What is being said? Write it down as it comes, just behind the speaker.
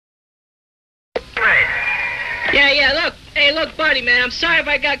Yeah, look. Hey, look, buddy, man, I'm sorry if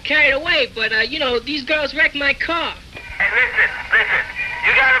I got carried away, but, these girls wrecked my car. Hey, listen.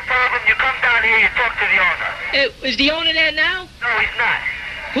 You got a problem, you come down here, you talk to the owner. Is the owner there now? No, he's not.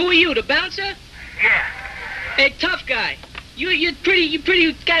 Who are you, the bouncer? Yeah. Hey, tough guy. You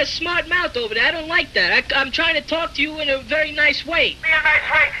pretty got a smart mouth over there. I don't like that. I'm trying to talk to you in a very nice way. Be a nice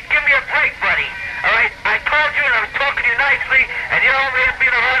way? Give me a break, buddy. All right? I called you and I was talking to you nicely, and you're over here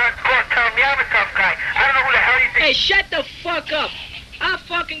being a right on court telling me I'm a tough guy. I don't know who the hell you think. Hey, shut the fuck up. I'll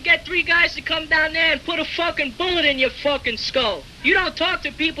fucking get 3 guys to come down there and put a fucking bullet in your fucking skull. You don't talk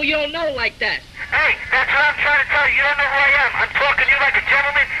to people you don't know like that. Hey, that's what I'm trying to tell you. You don't know who I am. I'm talking to you like a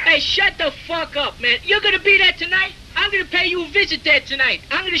gentleman. Hey, shut the fuck up, man. You're gonna be there tonight? I'm gonna pay you a visit there tonight.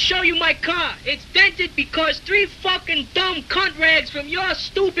 I'm gonna show you my car. It's dented because 3 fucking dumb cunt rags from your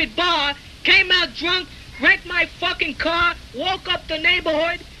stupid bar came out drunk, wrecked my fucking car, woke up the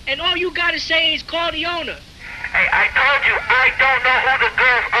neighborhood, and all you gotta say is call the owner. Hey, I told you, I don't know who the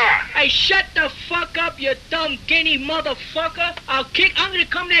girls are. Hey, shut the fuck up, you dumb guinea motherfucker. I'm gonna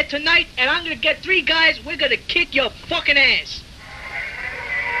come there tonight, and I'm gonna get 3 guys. We're gonna kick your fucking ass.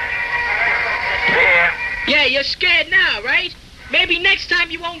 Yeah. Yeah, you're scared now, right? Maybe next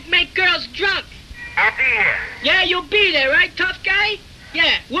time you won't make girls drunk. I'll be here. Yeah, you'll be there, right, tough guy?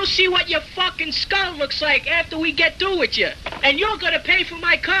 Yeah, we'll see what your fucking skull looks like after we get through with you. And you're gonna pay for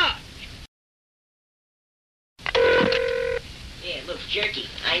my car. Yeah, look, Jerky,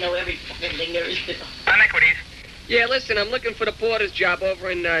 I know every fucking thing there is to know. Inequities. Yeah, listen, I'm looking for the porter's job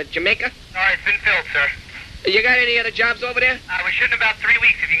over in Jamaica. No, it's been filled, sir. You got any other jobs over there? We should in about 3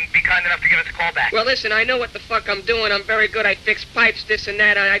 weeks if you can be kind enough to give us a call back. Well, listen, I know what the fuck I'm doing. I'm very good. I fix pipes, this and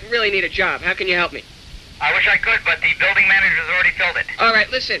that. I really need a job. How can you help me? I wish I could, but the building manager's already filled it. All right,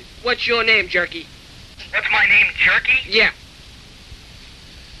 listen. What's your name, Jerky? What's my name, Jerky? Yeah.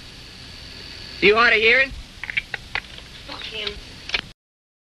 You hard of hearing? Fuck him.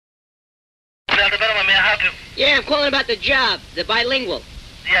 Well, the Pepperoni, may I help you? Yeah, I'm calling about the job, the bilingual.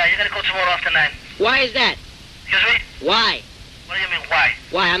 Yeah, you're gonna go tomorrow after 9. Why is that? Excuse me? Why? What do you mean, why?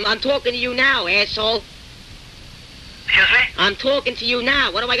 Why, I'm talking to you now, asshole. Excuse me? I'm talking to you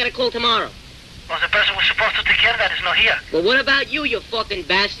now. What am I gonna call tomorrow? Well, the person who's supposed to take care of that is not here. Well, what about you, you fucking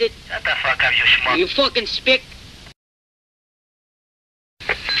bastard? Shut the fuck up, you schmuck. You fucking spick.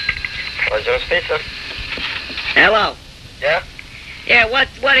 What's your pizza? Hello. Yeah? Yeah,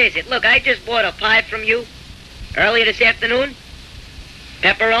 what is it? Look, I just bought a pipe from you earlier this afternoon.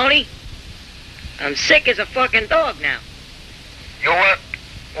 Pepperoni. I'm sick as a fucking dog now. You what?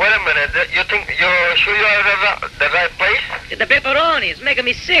 Wait a minute. You think you're sure you're at the right place? The pepperoni is making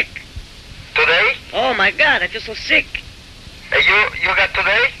me sick. Today? Oh, my God, I feel so sick. You got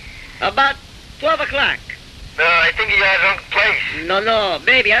today? About 12 o'clock. No, I think you're at the wrong place. No,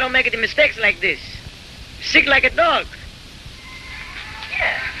 baby, I don't make any mistakes like this. Sick like a dog.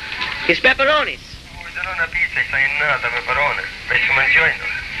 Yeah. It's pepperonis. Una pizza insainata peperone, penso mangiando.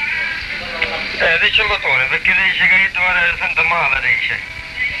 Dice il bottone, perché dice che io dovrei sento male, dice.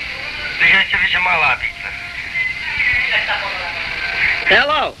 Dice che ci dice male la pizza.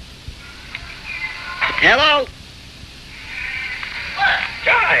 Hello. Hello.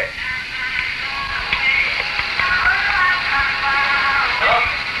 Ciao.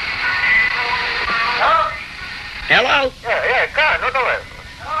 Hello. Qua, non dove?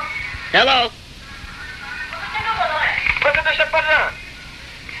 Hello. Ma che ti stai parlando?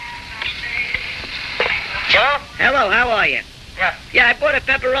 Hello? Hello, how are you? Yeah. Yeah, I bought a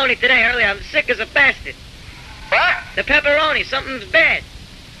pepperoni today earlier. I'm sick as a bastard. What? The pepperoni, something's bad.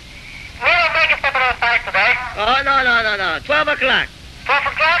 We don't make a pepperoni pie today. Oh, no. 12 o'clock. 12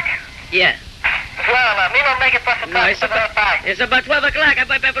 o'clock? Yeah. Well, we don't make a pepperoni pie. It's about 12 o'clock. I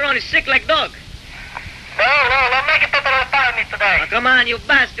buy pepperoni sick like dog. No, don't make a pepperoni pie me today. Oh, come on, you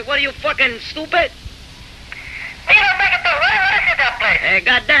bastard. What are you, fucking stupid? We don't make a pepperoni. Where is it, that place? Hey,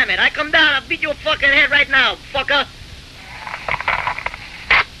 goddamn it. I come down, I'll beat your fucking head right now, fucker.